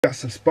Got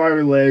some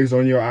spider legs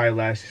on your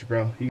eyelashes,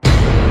 bro. You're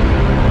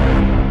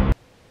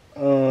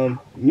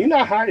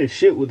not high as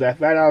shit with that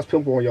fat ass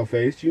pimple on your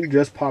face. You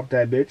just popped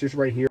that bitch. It's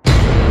right here.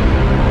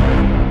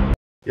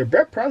 Your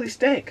breath probably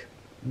stank.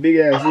 Big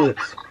ass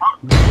lips.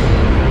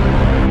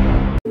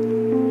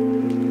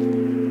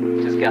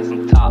 Just got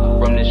some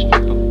top from this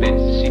stripper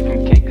bitch. She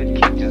from Cake or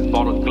Kick, just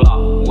bought a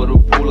Glock with a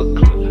ruler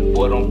clip.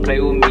 Boy, don't play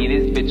with me,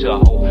 this bitch a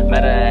hoe.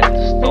 Matter at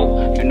the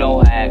stove, you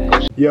know how it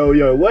goes.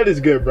 Yo, what is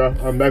good, bro?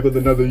 I'm back with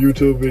another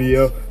YouTube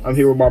video. I'm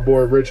here with my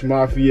boy Rich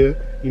Mafia,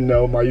 you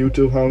know, my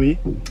YouTube homie,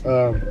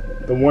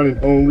 the one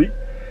and only.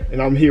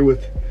 And I'm here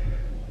with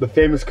the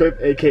famous Crip,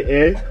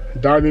 aka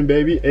Diamond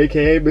Baby,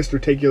 aka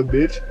Mr. Take Your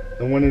Bitch,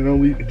 the one and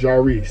only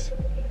Jarvis.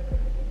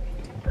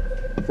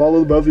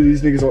 Follow both of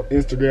these niggas on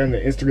Instagram. The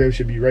Instagram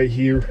should be right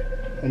here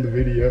on the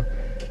video.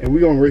 And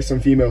we're gonna rate some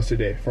females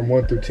today from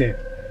 1 through 10.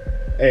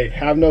 Hey,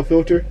 have no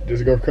filter,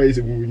 just go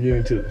crazy when we get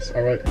into this,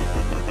 alright?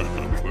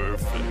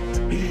 Perfect.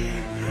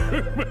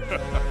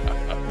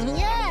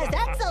 Yes,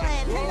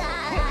 excellent.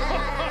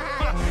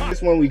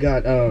 This one we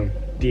got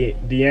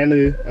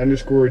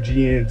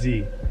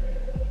Deanna_GNZ.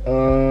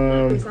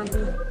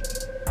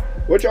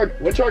 What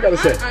y'all gotta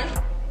say?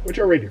 What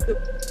y'all rating?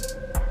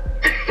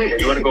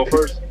 You wanna go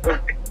first? I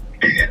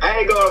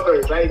ain't going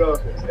first.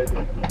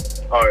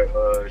 Alright,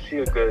 she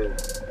a good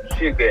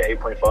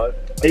 8.5.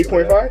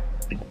 8.5?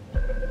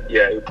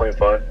 Yeah,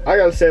 8.5. I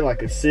gotta say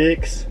like a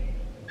 6.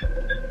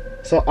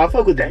 So I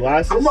fuck with the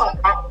glasses.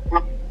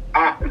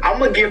 I'm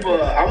gonna give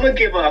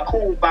her a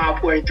cool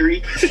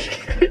 5.3.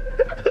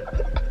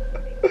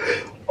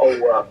 Oh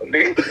wow.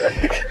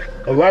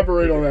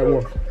 Elaborate on that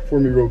one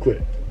for me real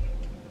quick.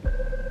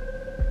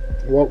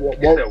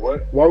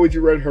 Why would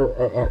you rate her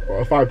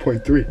a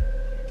 5.3?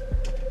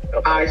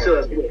 Alright,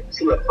 so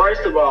look.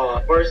 First of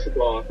all,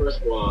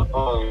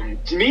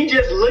 me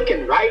just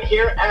looking right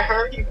here at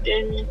her, you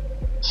feel me?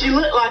 She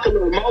looked like a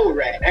little mole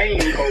rat. I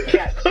ain't even gonna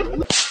catch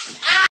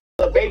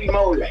a baby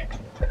mole rat.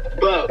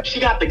 But she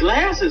got the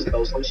glasses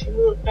though, so she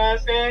look, you know what I'm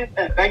saying?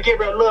 I give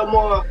her a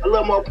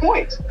little more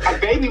points. A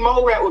baby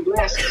mole rat with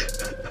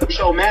glasses. For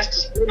sure, Master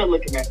Splinter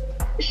looking at her.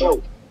 For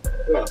sure.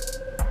 Yeah.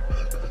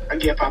 I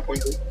give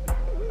 5.3.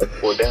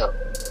 Well, down.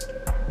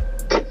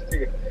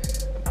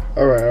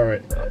 All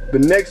right. The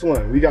next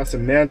one, we got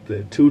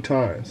Samantha 2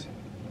 times.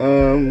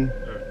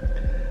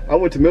 I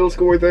went to middle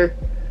school with her.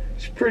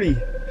 She's pretty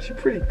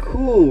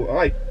cool,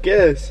 I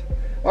guess.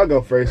 I'll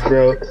go first,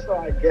 bro.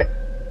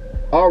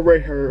 I'll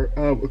rate her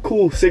a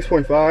cool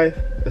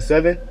 6.5, a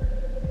 7.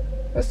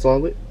 That's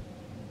solid.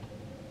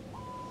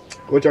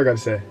 What y'all got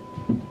to say?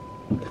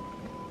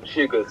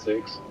 She a good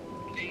 6.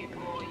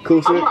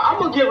 Cool 6. I'm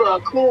gonna give her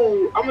a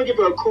cool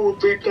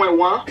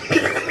 3.1.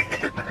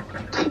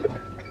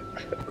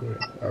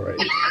 All right.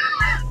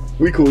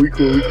 We cool. We in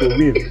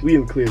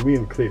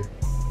the clear.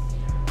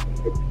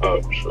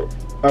 Oh, for sure.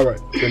 All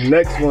right. The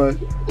next one,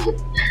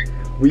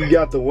 we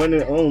got the one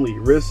and only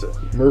Marissa,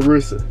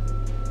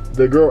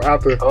 the girl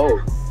after.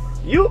 Oh.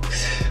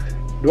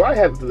 Do I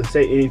have to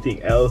say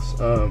anything else?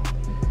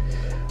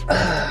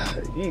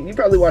 You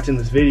probably watching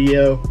this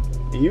video,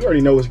 and you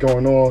already know what's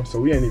going on, so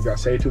we ain't even gotta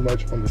say too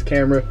much on this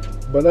camera.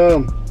 But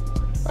I'll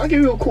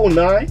give you a cool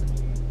 9,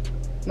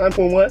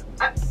 9.1.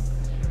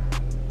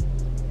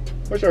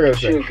 What y'all gotta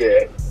say?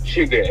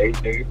 She'll get 8,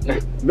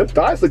 nigga. Them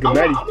thighs looking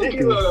mighty thick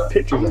in the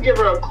picture. I'm gonna give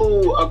her a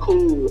cool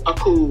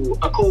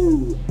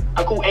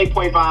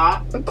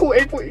 8.5. A cool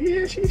 8.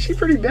 Yeah, she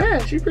pretty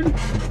bad.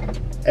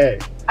 Hey.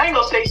 I ain't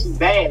gonna say she's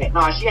bad.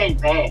 Nah, she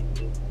ain't bad.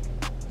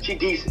 She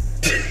decent.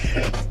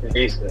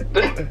 Decent.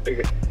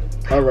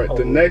 All right,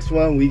 the next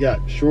one we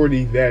got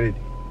Shorty Vanity.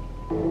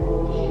 Who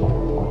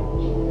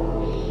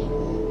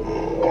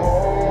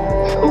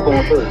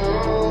going first?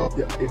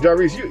 Yeah,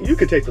 Jarvis, you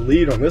could take the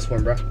lead on this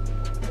one, bro.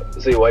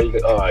 See why you?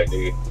 Alright,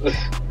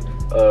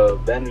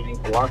 nigga. Vanity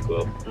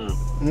Blanco.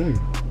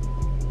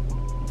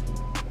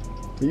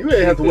 You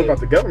ain't have to whip out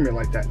the government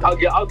like that. I'll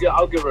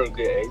give her a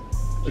good 8.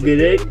 A good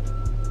 8.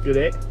 Good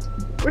 8.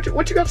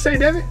 What you got to say,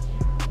 Devin?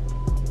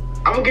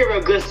 I'm gonna give her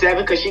a good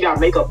 7 because she got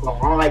makeup on.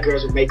 I don't like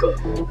girls with makeup.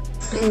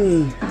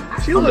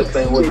 She looked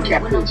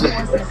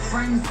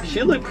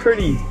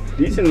pretty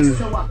decent.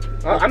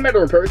 I met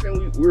her in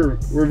person. We're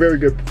very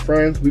good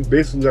friends. We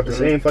basically got the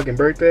same fucking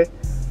birthday.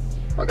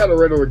 I got to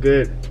rate her a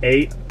good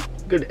 8.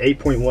 Good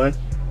 8.1.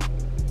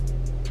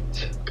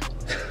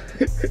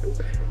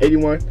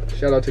 81.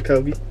 Shout out to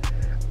Kobe.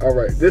 All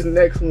right, this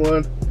next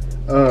one.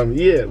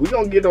 Yeah, we're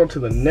gonna get on to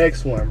the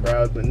next one,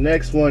 bro. The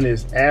next one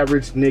is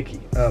Average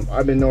Nikki.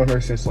 I've been knowing her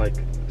since like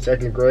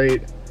 2nd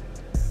grade.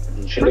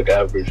 She look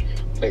average.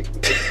 Like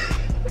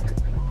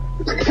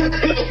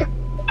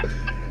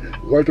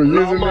her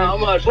username.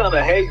 I'm not trying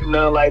to hate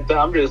nothing like that.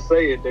 I'm just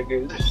saying,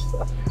 nigga.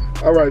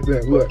 All right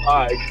then, look.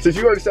 All right. Since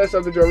you already said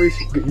something, Jarvis,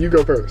 you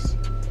go first.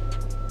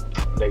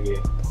 Nigga,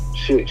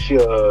 she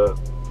a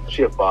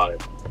 5.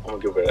 I'll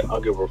give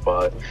her a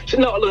 5. She's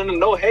not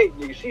no hate,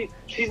 nigga.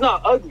 She's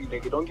not ugly,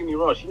 nigga. Don't get me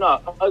wrong. She's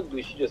not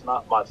ugly. She's just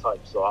not my type.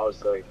 So I would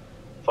say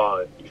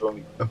 5. You feel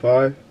me? A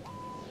 5.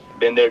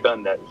 Been there,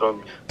 done that. You feel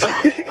me?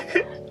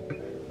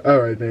 All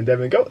right then,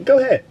 Devin, go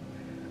ahead.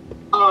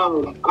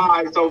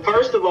 Alright, so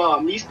first of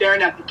all, me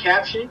staring at the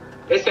caption,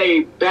 it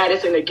say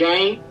baddest in the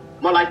game,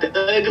 more like the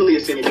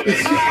ugliest in the game.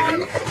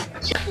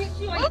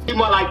 She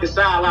more like the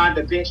sideline,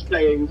 the bench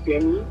player, you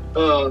feel me?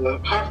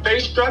 Her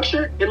face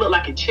structure, it look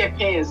like a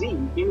chimpanzee,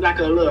 you feel me? Like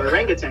a little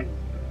orangutan.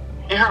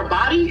 And her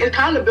body, it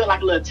kind of built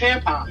like a little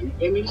tampon, you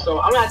feel me? So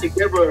I'm gonna have to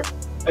give her a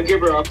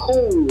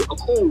cool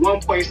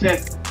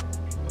 1.7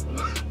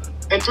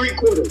 and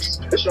 3/4.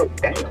 That's your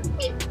damn.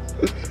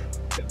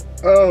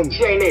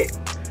 She ain't it.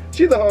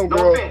 She's the homegirl.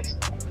 No offense.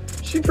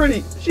 She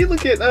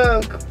looking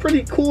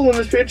pretty cool in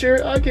this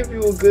picture. I'll give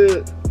you a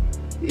good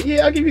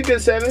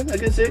 7, a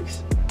good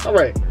 6. All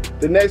right,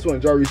 the next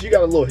one, Jarvis. You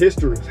got a little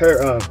history.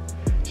 Her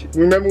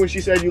remember when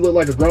she said you look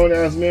like a grown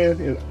ass man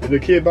in a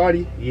kid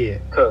body? Yeah.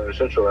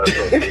 Shut your ass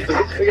up.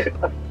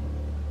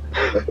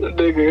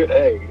 Nigga,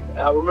 hey,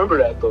 I remember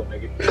that though,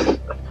 nigga.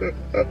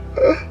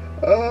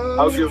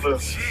 I'll give her.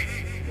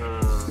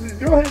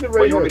 Go ahead and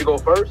rate her. You want me to go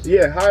first?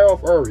 Yeah, high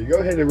off Ari. Go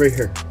ahead and rate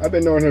her. I've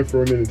been knowing her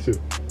for a minute too.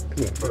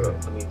 Come on.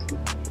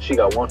 She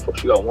got one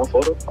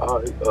photo. All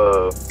right.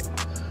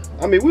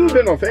 I mean, we've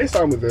been on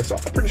FaceTime with her, so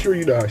I'm pretty sure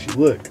you know how she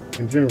look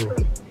in general.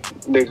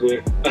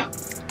 Nigga,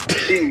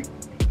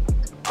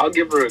 I'll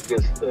give her a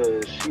good.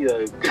 She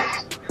a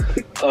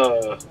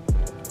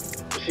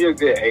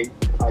good 8.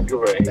 I'll give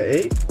her an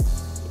 8.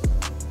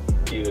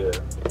 8? Yeah.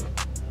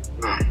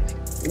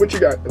 What you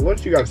got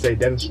to say,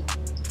 Dennis?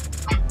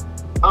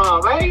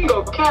 I ain't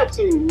gonna cap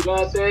to you, you know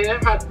what I'm saying?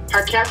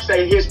 Her cap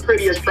say his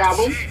prettiest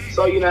problem.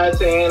 So you know what I'm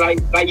saying?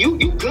 Like you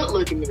good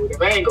looking with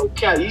her. I ain't gonna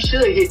cap. You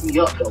should hit me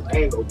up though. I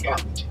ain't gonna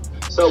cap with you.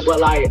 So but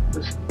like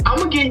I'm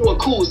gonna give you a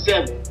cool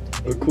 7.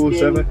 A cool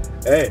 7?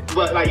 Hey.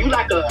 But like you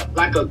like a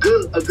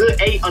good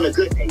 8 on a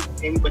good 8,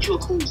 but you a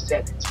cool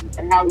 7.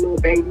 And now little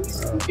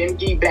babies, you can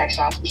give you back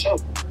shots for sure.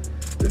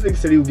 This nigga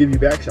said he would give you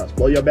back shots.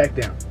 Blow your back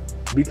down.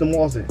 Beat them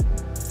walls in.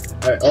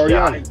 Alright,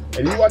 Ariana,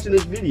 if you watching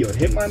this video,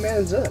 hit my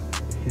man's up.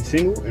 He's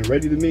single and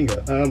ready to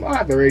mingle. I'll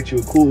have to rate you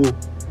a cool.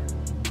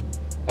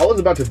 I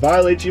was about to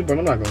violate you, but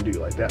I'm not gonna do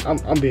it like that.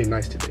 I'm being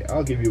nice today.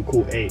 I'll give you a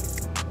cool 8.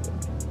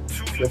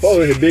 The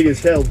photo is big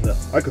as hell though.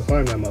 I could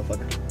climb that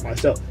motherfucker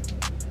myself.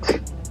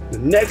 The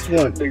next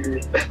one.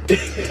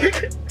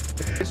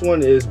 This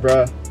one is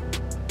bruh.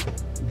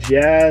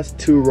 Jazz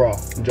 2 Raw.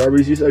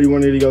 Jarvis, you said you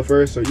wanted to go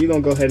first, so you gonna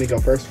go ahead and go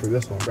first for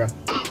this one, bruh.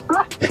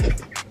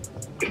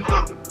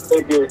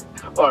 Okay.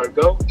 Alright,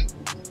 go?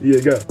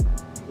 Yeah, go.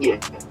 Yeah.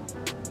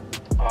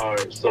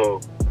 Alright, so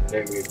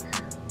nigga,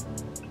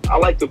 I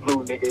like the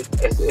blue, nigga.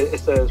 It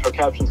says, her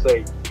caption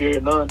say, fear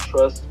none,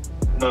 trust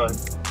none,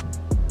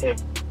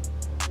 and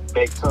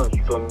make tons,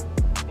 you feel me?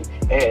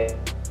 And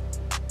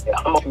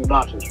I'm a few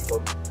notches, you feel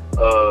me?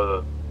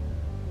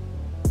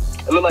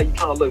 It look like you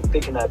trying to look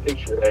thick in that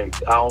picture. Hey,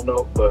 I don't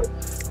know, but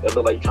it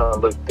look like you trying to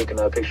look thick in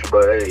that picture.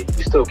 But hey,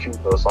 you still cute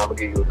though, so I'm gonna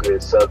give you a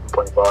good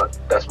 7.5.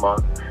 That's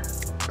mine.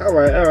 All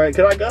right.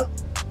 Can I go?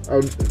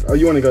 Oh,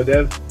 you want to go,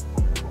 Dev?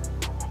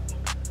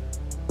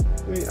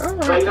 All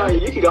right. No,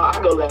 you can go.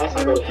 I go last.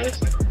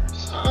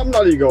 I'm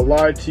not even gonna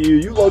lie to you.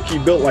 You low-key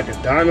built like a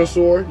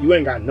dinosaur. You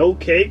ain't got no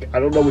cake. I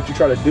don't know what you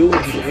try to do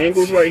with these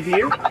angles right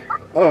here.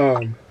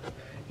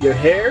 Your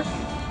hair,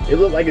 it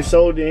looked like it's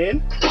sewed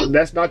in.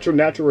 That's not your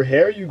natural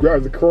hair. You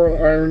grabbed the curl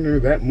ironer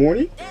that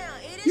morning.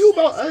 You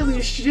about ugly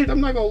as shit. I'm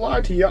not gonna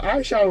lie to you. Your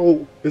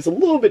eyeshadow is a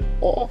little bit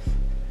off.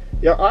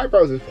 Your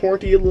eyebrows is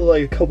pointy. It look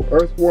like a couple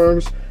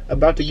earthworms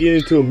about to get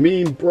into a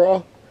mean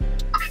bra.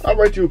 I'll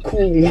write you a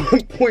cool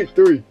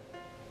 1.3.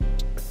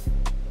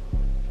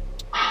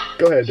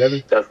 Go ahead,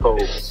 Devin. That's cool.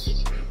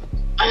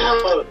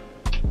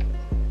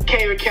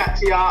 Can't even cap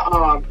to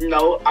y'all. You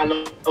know, I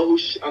know who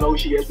she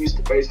is. We used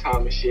to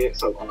FaceTime and shit.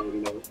 So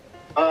you know,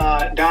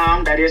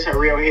 Dom, that is her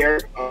real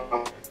hair.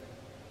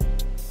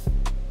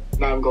 Not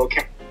even gonna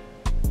cap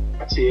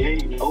to you,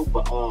 you know.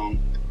 But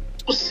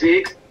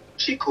 6.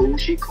 She cool.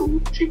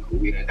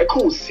 Yeah. A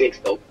cool 6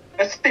 though.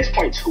 That's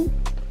 6.2.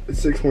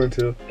 It's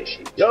 6.2.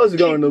 Y'all is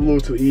going a little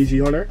too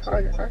easy on her.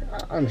 I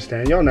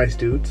understand. Y'all nice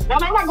dudes. No,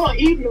 I'm not going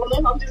easy on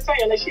them. I'm just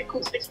saying that she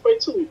cool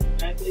 6.2.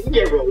 You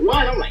gave her a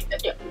 1. I'm like,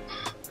 yeah.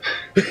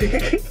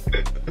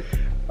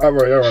 all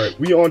right.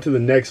 We on to the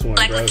next one,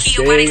 bro.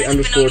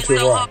 Stay_2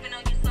 Raw.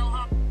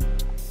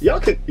 Y'all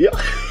could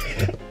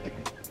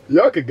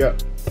go.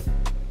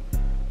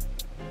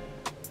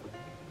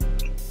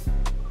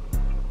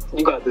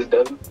 You got this,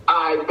 Devin.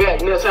 I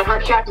bet. You know, so her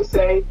captain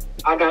say,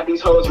 I got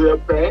these hoes real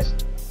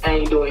pressed. I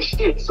ain't doing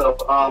shit. So,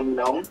 you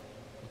know,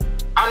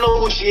 I know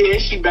who she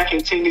is. She back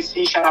in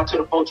Tennessee. Shout out to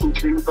the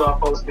 423 with our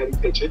post steady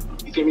picture.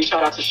 You feel me?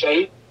 Shout out to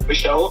Shay for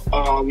sure.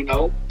 You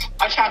know,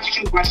 I tried to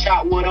shoot my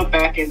shot with her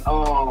back in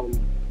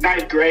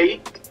 9th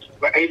grade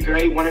or 8th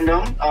grade. One of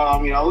them.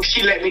 You know,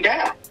 she let me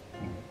down.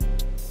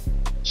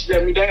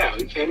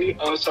 You feel me?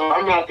 So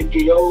I'm gonna have to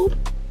give you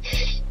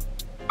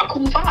a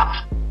cool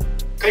 5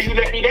 because you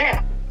let me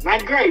down.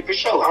 9th grade for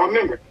sure. I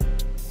remember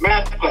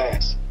math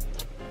class.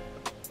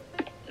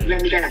 You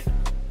let me down.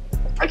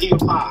 I give you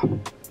a 5.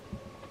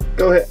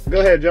 Go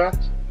ahead, Josh.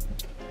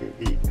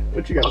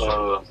 What you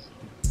got?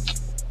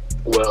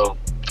 Well,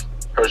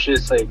 her shit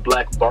say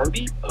Black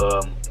Barbie.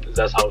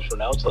 That's how it's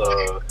pronounced.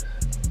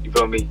 You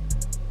feel me?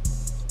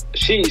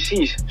 She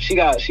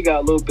got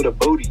a little bit of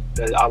booty.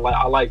 I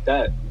like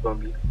that. You feel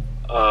me?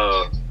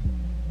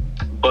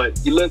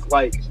 But you look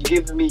like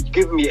you giving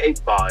me ape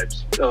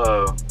vibes.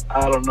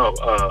 I don't know.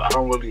 I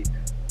don't really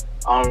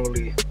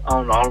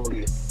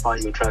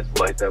find you attractive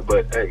like that.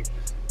 But hey,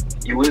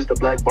 you is the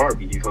Black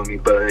Barbie. You feel me?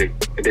 But hey,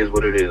 it is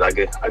what it is. I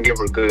give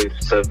her a good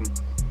 7.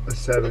 A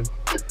 7.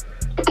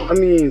 I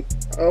mean,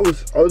 I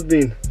was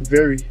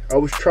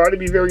trying to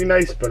be very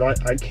nice, but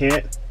I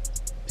can't.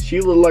 She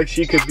looked like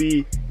she could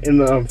be in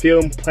the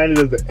film Planet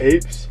of the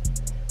Apes.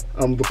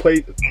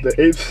 The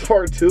Apes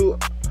Part 2.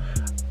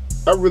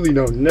 I really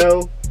don't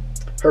know.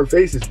 Her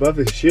face is buff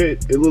as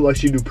shit. It looked like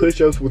she do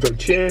push-ups with her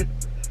chin.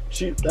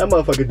 That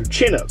motherfucker do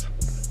chin-ups.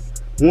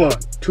 1,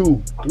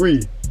 2,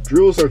 3.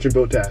 Drill searching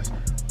built ass.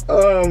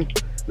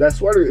 That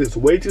sweater is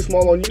way too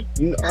small on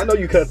you. I know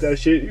you cut that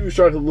shit. You was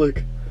trying to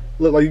look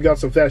like you got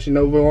some Fashion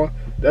Nova on.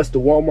 That's the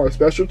Walmart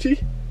specialty.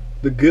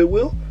 The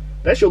Goodwill.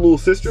 That's your little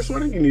sister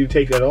sweater. You need to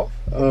take that off.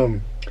 The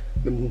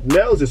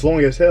nails is long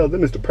as hell.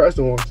 Them is the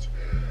Preston ones.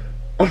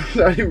 I'm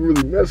not even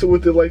really messing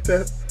with it like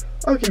that.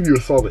 I'll give you a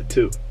solid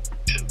 2.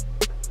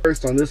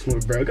 First on this one,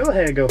 bro. Go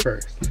ahead and go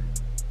first.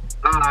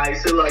 Alright,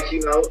 so like, you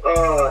know,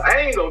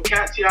 I ain't gonna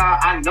catch y'all.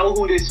 I know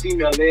who this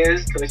female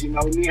is, cause you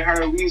know, me and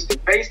her, we used to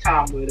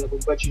FaceTime with her,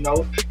 but you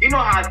know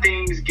how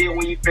things get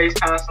when you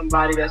FaceTime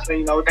somebody. That's when,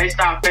 you know, they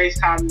stop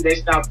FaceTiming you, they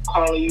stop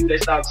calling you, they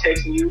stop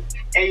texting you,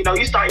 and you know,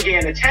 you start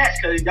getting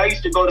attached, cause y'all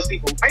used to go to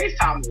sleep on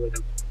FaceTime with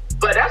them.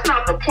 But that's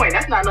not the point.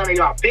 That's not none of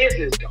y'all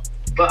business though.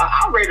 But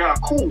I rated her a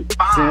cool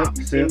 5.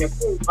 A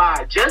cool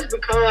 5, just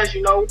because,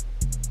 you know,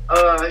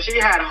 she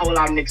had a whole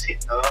lot of niggas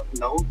hitting her up, you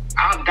know.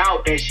 I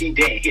doubt that she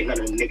didn't hit none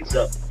of them niggas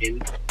up.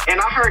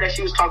 And I heard that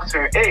she was talking to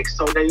her ex,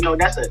 so that, you know,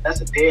 that's a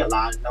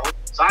deadline, you know.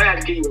 So I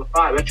had to give you a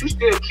 5. But you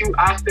still cute.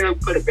 I still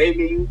put a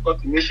baby in you,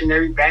 fucking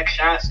missionary back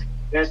shots, you know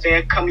what I'm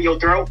saying? Come in your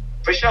throat,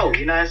 for sure,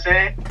 you know what I'm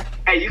saying?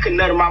 Hey, you can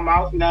nut in my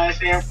mouth, you know what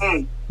I'm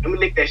saying? Let me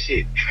lick that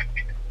shit.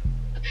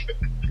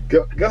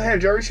 Go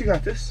ahead, Jerry. She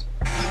got this.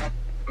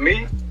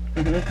 Me?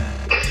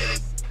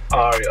 Mm-hmm.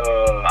 Alright,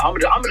 I'm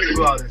gonna just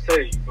go out and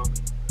say, you feel me?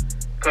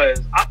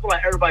 Cause I feel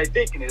like everybody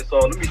thinking it, so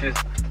let me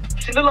just.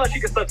 She look like she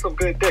can suck some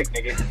good dick,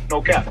 nigga.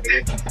 No cap,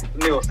 nigga.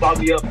 Nigga, slap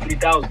me up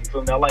 3,000. You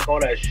feel me? I like all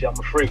that shit. I'm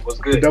a freak. What's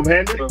good? The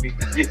double-handed? You feel me?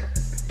 Yeah.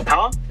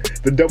 Huh?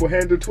 The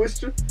double-handed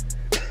twister?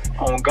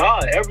 On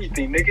God,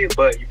 everything, nigga.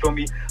 But you feel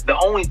me? The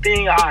only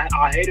thing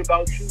I hate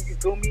about you, you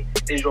feel me,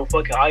 is your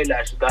fucking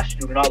eyelashes. That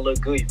shit do not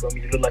look good. You feel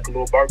me? You look like a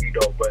little Barbie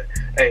doll. But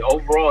hey,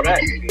 overall, that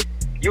nigga.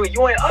 You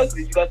ain't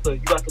ugly. You got the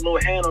little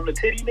hand on the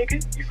titty,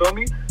 nigga. You feel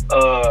me?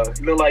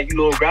 You look like you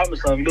little grabbing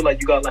something. You look like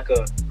you got like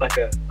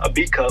a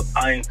B cup.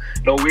 I ain't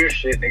no weird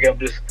shit, nigga. I'm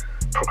just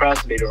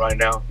procrastinating right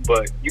now.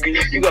 But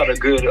you got a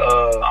good.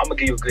 I'm gonna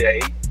give you a good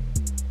 8.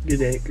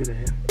 Good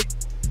 8.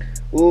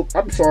 Well,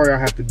 I'm sorry I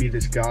have to be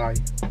this guy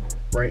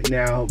right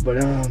now, but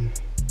I'm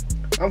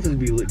gonna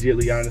be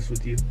legitly honest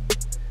with you.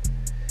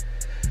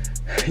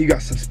 You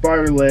got some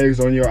spider legs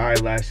on your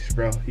eyelashes,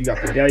 bro. You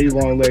got the daddy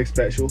long leg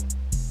special.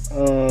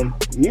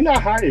 You're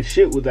not hiding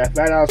shit with that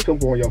fat ass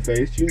pimple on your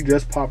face. You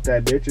just pop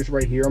that bitch. It's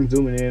right here. I'm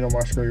zooming in on my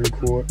screen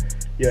record.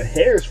 Your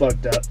hair's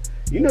fucked up.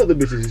 You know the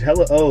bitches is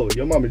hella old.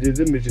 Your mama did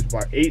them bitches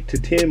about 8 to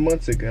 10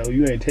 months ago.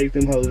 You ain't take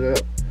them hoes up.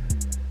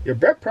 Your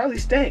breath probably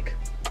stank.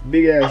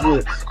 Big ass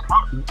lips.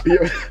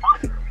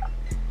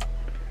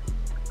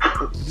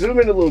 Zoom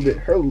in a little bit.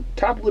 Her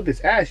top lip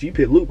is ashy. You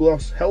put lip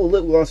gloss, hella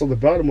lip gloss on the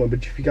bottom one,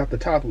 but you forgot the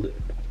top lip.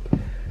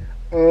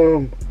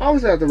 I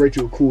was have to rate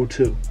you a cool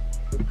 2.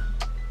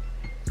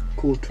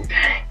 Cool 2.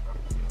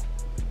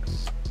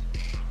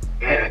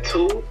 Yeah,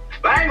 2.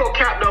 But I ain't gonna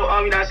cap though,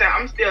 you know what I'm saying?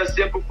 I'm still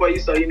simple for you,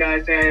 so you know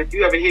what I'm saying? If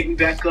you ever hit me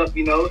back up,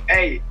 you know,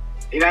 hey,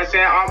 you know what I'm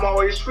saying? I'm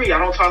always free. I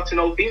don't talk to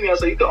no female,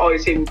 so you can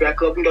always hit me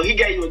back up. You know, he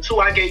gave you a 2,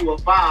 I gave you a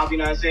 5, you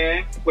know what I'm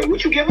saying? Wait,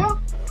 what you give her?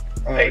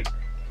 8.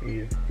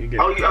 Yeah,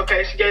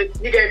 okay,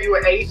 he gave you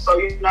an 8, so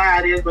you know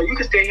how it is, but you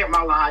can still hit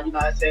my line, you know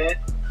what I'm saying?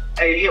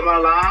 Hey, hit my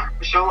line,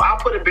 for sure. I'll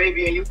put a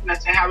baby in you, you know what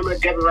I'm saying? Have a little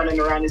Debbie running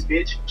around this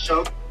bitch, for sure.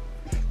 You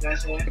know what I'm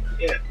saying?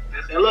 Yeah.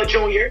 A little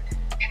junior.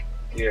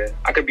 Yeah,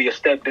 I could be a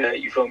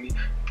stepdad, you feel me?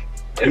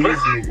 These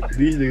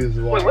niggas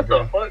are wild. Wait, what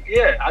the fuck?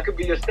 Yeah, I could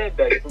be your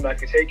stepdad, you feel me? I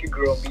could take your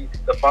girl and be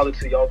the father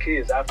to y'all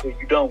kids after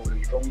you done with it,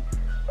 you feel me?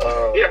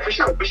 Yeah, for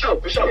sure.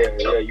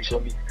 Yeah, you feel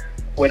me?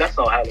 Wait, that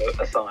sound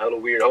hella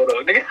weird. Hold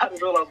on, nigga, I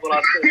just realized what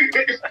I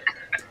said.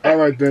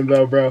 Alright then,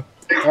 though, bro.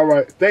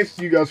 Alright, thanks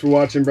to you guys for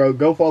watching, bro.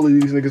 Go follow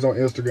these niggas on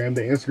Instagram.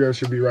 The Instagram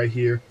should be right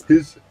here.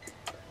 His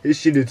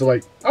shit is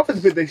like, I'll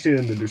put that shit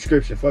in the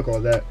description. Fuck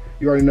all that.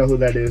 You already know who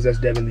that is. That's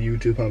Devin, the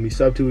YouTube homie.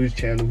 Sub to his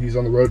channel. He's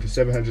on the road to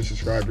 700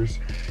 subscribers.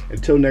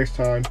 Until next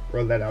time,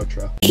 roll that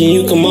outro. Can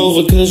you come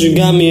over, cause you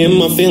got me in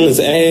my feelings,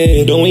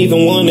 ayy. Don't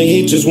even wanna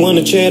hit, just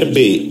wanna chat a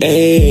bit,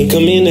 ayy.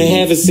 Come in and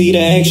have a seat,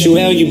 I ask you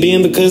how you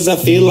been, because I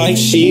feel like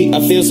shit. I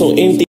feel so empty.